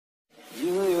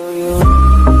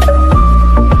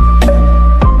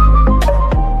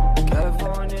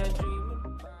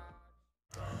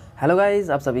Hello guys,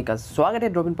 आप सभी का स्वागत है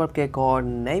ड्रॉपिंग पर के एक और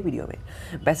नई वीडियो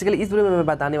में। बेसिकली इस वीडियो में मैं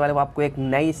बताने वाला हूँ आपको एक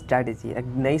नई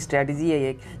स्ट्रैटेजी है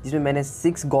एक, जिसमें मैंने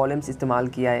 6 गॉलेम्स इस्तेमाल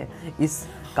किया है। इस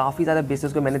काफ़ी ज़्यादा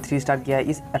बेसिस को मैंने 3 स्टार किया है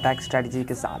इस अटैक स्ट्रैटेजी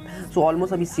के साथ। सो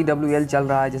ऑलमोस्ट अभी CWL चल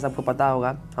रहा है, जैसे आपको पता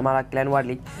होगा, हमारा क्लैन वार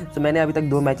लीग। सो मैंने अभी तक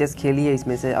 2 मैचेस खेली है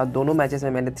इसमें से, और दोनों मैचेस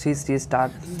में मैंने 3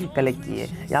 स्टार कलेक्ट किए।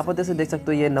 यहाँ पर जैसे देख सकते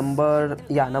हो, ये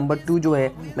नंबर 2 जो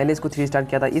है, मैंने इसको 3 स्टार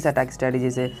किया था इस अटैक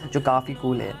स्ट्रैटेजी से, जो काफ़ी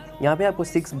कूल है। यहाँ पे आपको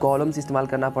 6 गॉलम्स इस्तेमाल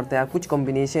करना पड़ता है। कुछ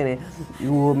कॉम्बिनेशन है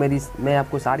वो मैं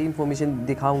आपको सारी इन्फॉर्मेशन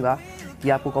दिखाऊंगा कि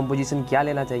आपको कंपोजिशन क्या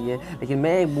लेना चाहिए। लेकिन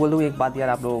मैं बोल दूँ एक बात यार,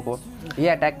 आप लोगों को ये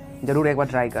अटैक ज़रूर एक बार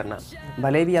ट्राई करना।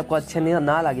 भले भी आपको अच्छे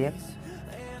ना लगे,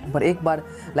 पर एक बार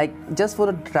जस्ट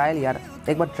फॉर ट्रायल यार,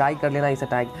 एक बार ट्राई कर लेना इस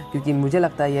अटैक, क्योंकि मुझे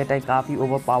लगता है ये अटैक काफ़ी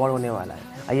ओवर पावर होने वाला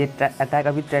है और ये अटैक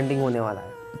अभी ट्रेंडिंग होने वाला है।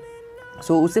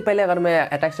 सो उससे पहले अगर मैं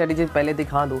अटैक स्ट्रैटेजी पहले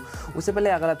दिखा दूँ, उससे पहले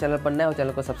अगर आप चैनल पर नए हो,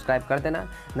 चैनल को सब्सक्राइब कर देना।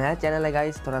 नया चैनल है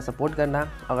गाइस, थोड़ा सपोर्ट करना।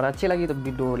 अगर अच्छी लगी तो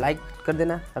वीडियो लाइक कर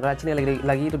देना, अगर अच्छी नहीं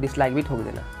लगी तो डिसलाइक भी ठोक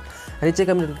देना। नीचे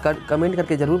कमेंट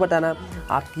करके ज़रूर बताना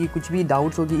आपकी कुछ भी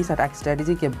डाउट्स होगी इस अटैक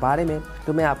स्ट्रैटेजी के बारे में,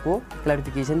 तो मैं आपको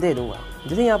क्लैरिफिकेशन दे दूँगा।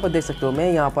 जैसे यहाँ पर देख सकते हो,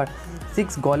 मैं यहाँ पर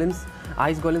 6 गॉलेम्स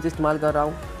आइस गॉलेम्स इस्तेमाल कर रहा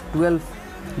हूँ। 12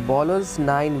 bowlers,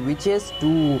 9 witches,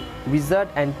 2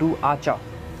 wizard and 2 Archer.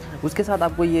 उसके साथ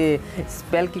आपको ये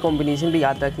स्पेल की कॉम्बिनेशन भी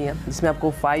याद रखनी है, जिसमें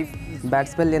आपको 5 बैट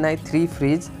स्पेल लेना है, 3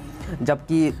 फ्रीज,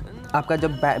 जबकि आपका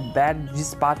जब बैट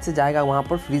जिस पार्ट से जाएगा वहाँ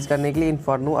पर फ्रीज करने के लिए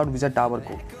इन्फर्नो और विज़र्ड टावर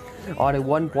को, और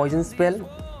 1 पॉइजन स्पेल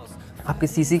आपके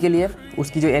सीसी के लिए,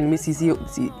 उसकी जो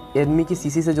एनिमी की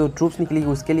सीसी से जो ट्रूप्स निकलेगी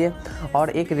उसके लिए, और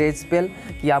एक रेज स्पेल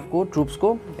कि आपको ट्रूप्स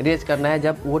को रेज करना है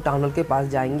जब वो टाउन हॉल के पास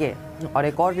जाएंगे, और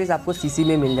एक और रेज आपको सीसी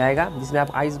में मिल जाएगा, जिसमें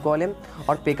आप आइस गॉलेम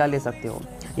और पेका ले सकते हो।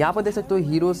 यहाँ पर देख सकते हो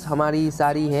हीरोज़ हमारी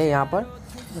सारी है यहाँ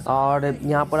पर। और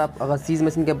यहाँ पर आप अगर सीज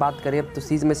मशीन की बात करें तो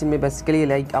सीज मशीन में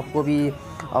बेसिकली आपको भी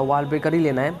वॉल ब्रेकर ही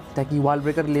लेना है, ताकि वॉल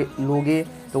ब्रेकर लोगे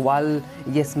तो वॉल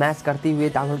ये स्मैश करते हुए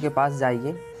टाउन हॉल के पास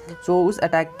जाइए। सो उस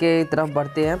अटैक के तरफ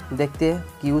बढ़ते हैं, देखते हैं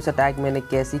कि उस अटैक मैंने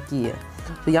कैसी की है।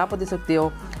 तो यहाँ पर देख सकते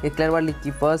हो, ये क्लैन वार लीग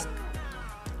की फर्स्ट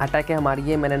अटैक है हमारी,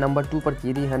 ये मैंने नंबर 2 पर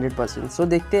की थी 100%। सो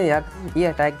देखते हैं यार ये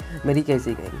अटैक मेरी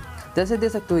कैसी गई। जैसे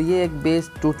देख सकते हो, ये एक base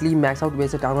totally max out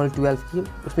base है टाउन हॉल 12 की।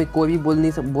 उसमें कोई भी बोल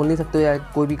नहीं सकते हो या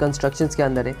कोई भी कंस्ट्रक्शंस के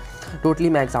अंदर है, टोटली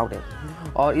मैक्स आउट है।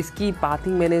 और इसकी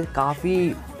पाथिंग मैंने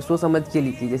काफ़ी सोच समझ के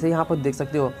ली थी। जैसे यहाँ पर देख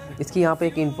सकते हो, इसकी यहाँ पे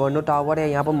एक इन्फर्नो टावर है,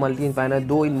 यहाँ पर मल्टी इन्फर्नो है,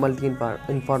 2 मल्टी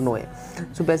इन्फर्नो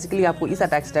है। सो बेसिकली आपको इस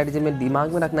अटैक स्ट्रैटेजी में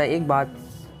दिमाग में रखना है एक बात,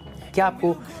 क्या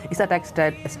आपको इस अटैक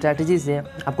स्ट्रैटेजी से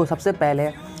आपको सबसे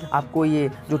पहले आपको ये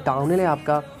जो टाउन हॉल है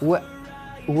आपका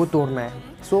वो तोड़ना है।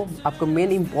 सो आपका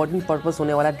मेन इंपॉर्टेंट पर्पस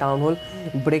होने वाला है टाउन हॉल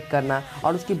ब्रेक करना,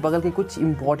 और उसके बगल के कुछ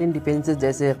इंपॉर्टेंट डिफेंसेस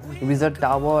जैसे विज़र्ड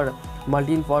टावर,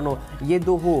 मल्टी इन्फर्नो, ये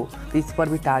 2 हो तो इस पर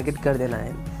भी टारगेट कर देना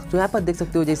है। तो यहाँ पर देख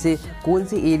सकते हो, जैसे कौन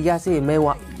से एरिया से मैं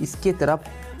इसके तरफ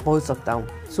पहुँच सकता हूँ।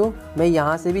 सो मैं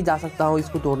यहाँ से भी जा सकता हूँ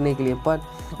इसको तोड़ने के लिए,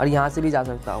 और यहाँ से भी जा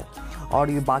सकता हूँ, और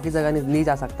ये बाकी जगह नहीं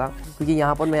जा सकता, क्योंकि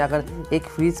यहाँ पर मैं अगर एक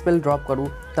फ्री स्पेल ड्रॉप करूँ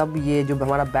तब ये जो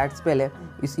हमारा बैट स्पेल है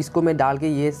इसको मैं डाल के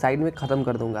ये साइड में ख़त्म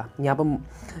कर दूँगा। यहाँ पर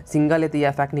सिंगल है तो ये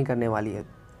अफेक्ट नहीं करने वाली है।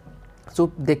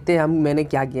 सो देखते हैं मैंने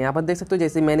क्या किया। यहाँ पर देख सकते हो,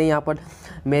 जैसे मैंने यहाँ पर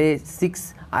मेरे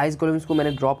 6 आइस गॉलेम्स को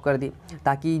मैंने ड्रॉप कर दी,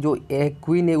 ताकि जो एक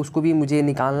क्वीन है उसको भी मुझे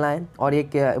निकालना है, और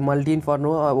एक मल्टी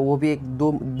इन्फर्नो, वो भी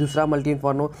दूसरा मल्टी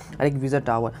इन्फर्नो, और एक विज़र्ड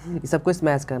टावर, इस सबको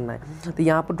स्मैश करना है। तो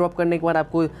यहाँ पर ड्रॉप करने के बाद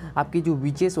आपको आपकी जो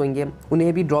विचेस होंगे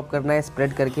उन्हें भी ड्रॉप करना है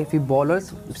स्प्रेड करके, फिर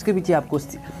बॉलर्स, उसके पीछे आपको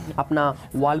अपना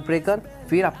वॉल ब्रेकर,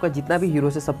 फिर आपका जितना भी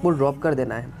हीरोज़ है सबको ड्रॉप कर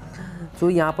देना है। तो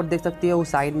यहाँ पर देख सकते हो,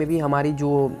 उस साइड में भी हमारी जो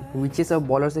विचेस और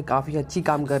बॉलर से काफ़ी अच्छी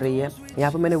काम कर रही है।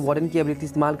 यहाँ पर मैंने वार्डन की एबिलिटी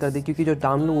इस्तेमाल कर दी, क्योंकि जो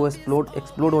टाउन वो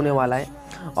एक्सप्लोड होने वाला है,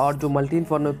 और जो मल्टी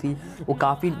इन्फर्नो थी वो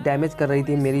काफ़ी डैमेज कर रही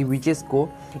थी मेरी विचेस को,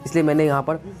 इसलिए मैंने यहाँ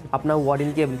पर अपना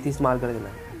वार्डन की एबिलिटी इस्तेमाल कर देना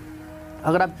है।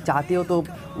 अगर आप चाहते हो तो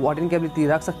वार्डन की एबिलिटी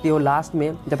रख सकते हो लास्ट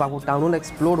में, जब आपको टाउन हॉल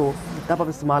एक्सप्लोड हो तब आप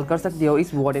इस्तेमाल कर सकते हो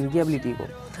इस वार्डन की एबिलिटी को।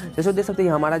 जैसे देख सकते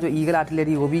हो, हमारा जो ईगल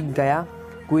आर्टिलरी वो भी गया,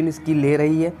 क्वीन इसकी ले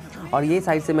रही है, और ये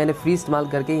साइड से मैंने फ्रीज इस्तेमाल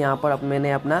करके यहाँ पर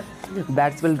मैंने अपना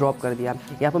बैट स्पेल ड्रॉप कर दिया।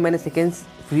 यहाँ पर मैंने सेकेंड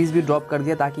फ्रीज भी ड्रॉप कर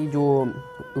दिया, ताकि जो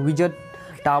विज़र्ड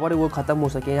टावर है वो ख़त्म हो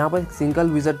सके। यहाँ पर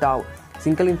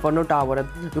सिंगल इन्फर्नो टावर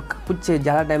है जो कुछ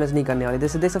ज़्यादा डैमेज नहीं करने वाले।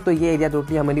 जैसे देख सकते हो, ये एरिया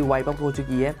टोटली हमारी वाइप आउट हो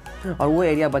चुकी है, और वो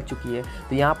एरिया बच चुकी है।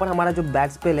 तो यहाँ पर हमारा जो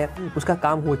बैट स्पेल है उसका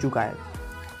काम हो चुका है।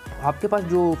 आपके पास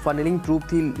जो फनलिंग ट्रूप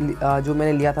थी जो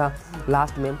मैंने लिया था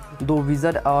लास्ट में, 2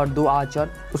 विज़र्ड और 2 आर्चर,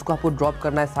 उसको आपको ड्रॉप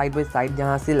करना है साइड बाई साइड,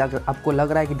 जहाँ से आपको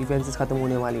लग रहा है कि डिफेंसेस ख़त्म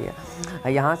होने वाली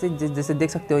है। यहाँ से जैसे देख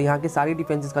सकते हो, यहाँ की सारी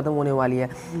डिफेंसेस ख़त्म होने वाली है।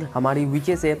 हमारी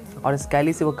विचेस है और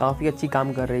स्कैली से वो काफ़ी अच्छी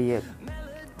काम कर रही है।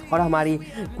 और हमारी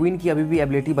क्वीन की अभी भी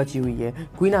एबिलिटी बची हुई है।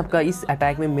 क्वीन आपका इस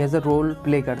अटैक में मेजर रोल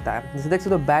प्ले करता है। जैसे देख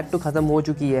सकते हो बैट तो ख़त्म हो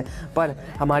चुकी है, पर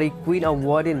हमारी क्वीन और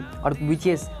वार्डन और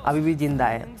विचेस अभी भी जिंदा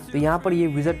है। तो यहाँ पर ये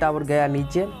विज़र्ड टावर गया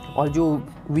नीचे, और जो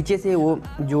विचेस है, वो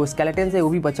जो स्केलेटन है वो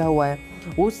भी बचा हुआ है।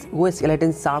 वो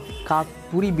स्केलेटन साफ का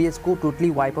पूरी बेस को टोटली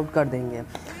वाइप आउट कर देंगे।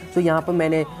 तो यहाँ पर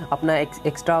मैंने अपना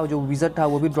एक्स्ट्रा जो विज़र्ड था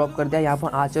वो भी ड्रॉप कर दिया, यहाँ पर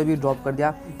आर्चर भी ड्रॉप कर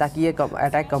दिया ताकि ये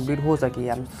अटैक कंप्लीट हो सके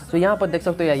यार। तो यहाँ पर देख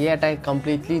सकते हो ये अटैक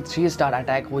कम्प्लीटली 3 स्टार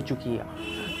अटैक हो चुकी है।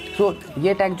 तो ये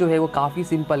अटैक जो है वो काफ़ी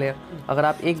सिंपल है, अगर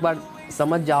आप एक बार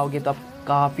समझ जाओगे तो आप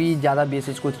काफ़ी ज़्यादा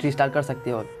बेसिस को 3 स्टार कर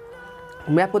सकते हो।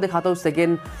 मैं आपको दिखाता हूँ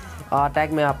सेकेंड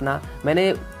अटैक में मैंने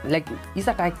इस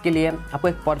अटैक के लिए आपको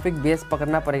एक परफेक्ट बेस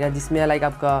पकड़ना पड़ेगा जिसमें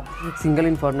आपका सिंगल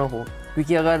इन्फर्नो हो,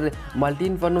 क्योंकि अगर मल्टी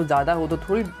इन्फर्नो ज़्यादा हो तो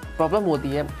थोड़ी प्रॉब्लम होती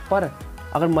है, पर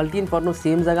अगर मल्टी इन्फर्नो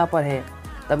सेम जगह पर है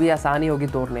तभी आसानी होगी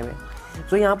तोड़ने में।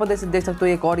 तो यहाँ पर देख सकते हो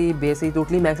एक और ये बेस है,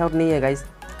 टोटली मैक्स आउट नहीं है गाइस,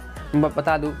 मैं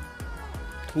बता दूँ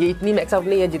ये इतनी मैक्स आउट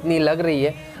नहीं है जितनी लग रही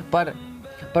है,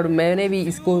 पर मैंने भी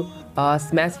इसको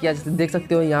स्मैश किया, जैसे देख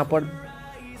सकते हो यहाँ पर,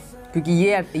 क्योंकि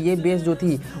ये बेस जो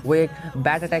थी वो एक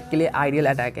बैट अटैक के लिए आइडियल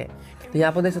अटैक है। तो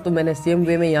यहाँ पर देख सकते हो मैंने सेम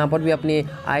वे में यहाँ पर भी अपने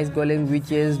आइस गोलेम,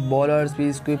 विचेस, बॉलर्स, फिर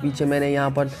इसके पीछे मैंने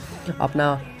यहाँ पर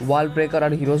अपना वॉल ब्रेकर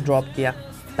और हीरोज़ ड्रॉप किया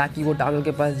ताकि वो टाउनल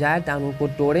के पास जाए, टाउनल को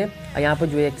तोड़े, और यहाँ पर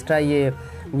जो एक्स्ट्रा ये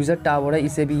विज़र्ड टावर है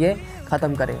इसे भी ये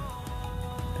ख़त्म करे।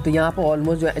 तो यहाँ पर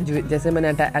ऑलमोस्ट जो जैसे मैंने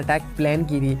अटैक प्लान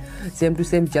की थी सेम टू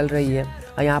सेम चल रही है,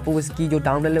 और यहाँ पर उसकी जो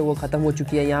टाउनल है वो ख़त्म हो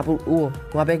चुकी है। यहाँ पर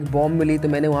वहाँ पे एक बॉम्ब मिली तो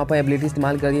मैंने वहाँ पर एबिलिटी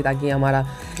इस्तेमाल कर दी ताकि हमारा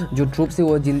जो ट्रूप्स है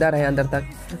वो ज़िंदा रहे अंदर तक।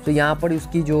 तो यहाँ पर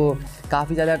उसकी जो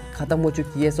काफ़ी ज़्यादा ख़त्म हो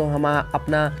चुकी है, सो हम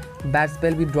अपना बैट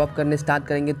स्पेल भी ड्रॉप करने स्टार्ट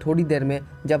करेंगे थोड़ी देर में,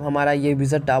 जब हमारा ये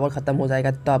विज़र्ड टावर ख़त्म हो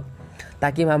जाएगा तब,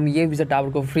 ताकि हम ये विज़र्ड टावर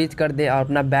को फ्रीज कर दें और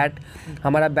अपना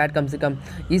हमारा बैट कम से कम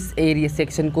इस एरिया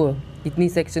सेक्शन को, इतनी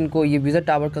सेक्शन को ये विज़र्ड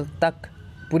टावर तक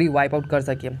पूरी वाइप आउट कर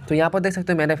सके। तो यहाँ पर देख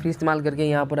सकते हो मैंने फ्री इस्तेमाल करके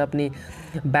यहाँ पर अपनी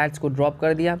बैट्स को ड्रॉप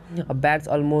कर दिया। अब बैट्स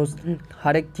ऑलमोस्ट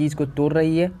हर एक चीज़ को तोड़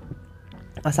रही है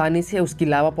आसानी से। उसकी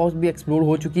लावा पाउच भी एक्सप्लोर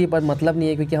हो चुकी है, पर मतलब नहीं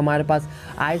है क्योंकि हमारे पास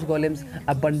आइस गोलेम्स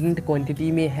अबंडेंट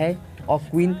क्वांटिटी में है और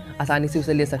क्वीन आसानी से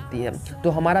उसे ले सकती है। तो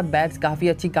हमारा बैट्स काफ़ी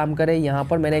अच्छी काम करे। यहाँ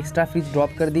पर मैंने एक्स्ट्रा फ्रीज ड्रॉप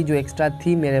कर दी जो एक्स्ट्रा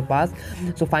थी मेरे पास।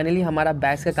 सो फाइनली हमारा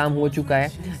बैट्स का काम हो चुका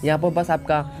है। यहाँ पर बस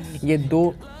आपका ये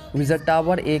 2 विज़र्ड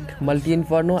टावर, एक मल्टी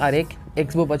इन्फर्नो और एक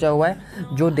एक्सबो बचा हुआ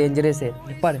है जो डेंजरस है,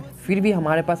 पर फिर भी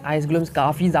हमारे पास आइस गोलेम्स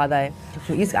काफ़ी ज़्यादा है।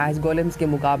 तो इस आइस गोलेम्स के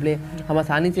मुकाबले हम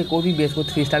आसानी से कोई भी बेस को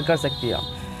 3 स्टार कर सकते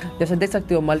हैं। जैसे देख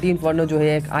सकते हो मल्टी इन्फर्नो जो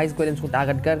है एक आइस गोलेम्स को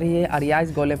टारगेट कर रही है, और ये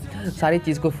आइस गोलेम सारी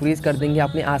चीज़ को फ्रीज कर देंगे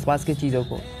अपने आसपास की चीज़ों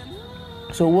को।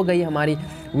 सो वो गई हमारी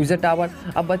विज़र्ड टावर।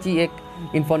 अब बची एक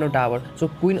इन्फर्नो टावर। सो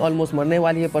क्वीन ऑलमोस्ट मरने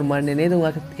वाली है, पर मरने नहीं दूंगा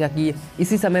क्योंकि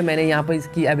इसी समय मैंने यहाँ पर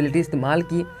इसकी एबिलिटी इस्तेमाल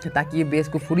की ताकि ये बेस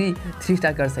को पूरी 3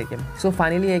 स्टार कर सके। सो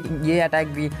फाइनली ये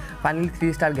अटैक भी फाइनली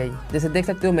 3 स्टार गई। जैसे देख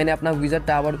सकते हो मैंने अपना विज़र्ड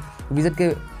टावर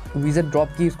विज़र्ड ड्रॉप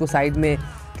की उसको साइड में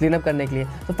क्लीन अप करने के लिए।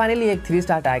 तो फाइनली एक 3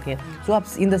 स्टार अटैक है। सो आप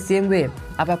इन द सेम वे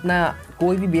आप अपना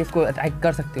कोई भी बेस को अटैक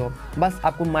कर सकते हो। बस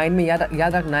आपको माइंड में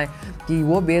याद रखना है कि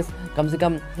वो बेस कम से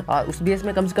कम उस बेस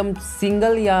में कम से कम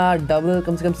सिंगल या डबल,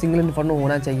 कम से कम सिंगल इन्फर्नो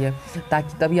होना चाहिए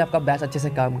ताकि तभी आपका बैस अच्छे से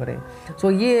काम करे।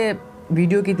 सो ये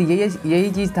वीडियो की थी,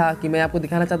 यही चीज़ था कि मैं आपको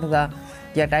दिखाना चाहता था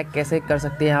कि अटैक कैसे कर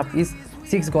सकते हैं आप इस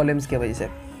 6 गोलेम्स की वजह से।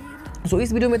 सो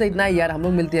इस वीडियो में तो इतना ही यार, हम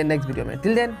लोग मिलते हैं नेक्स्ट वीडियो में।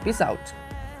 Till then peace out.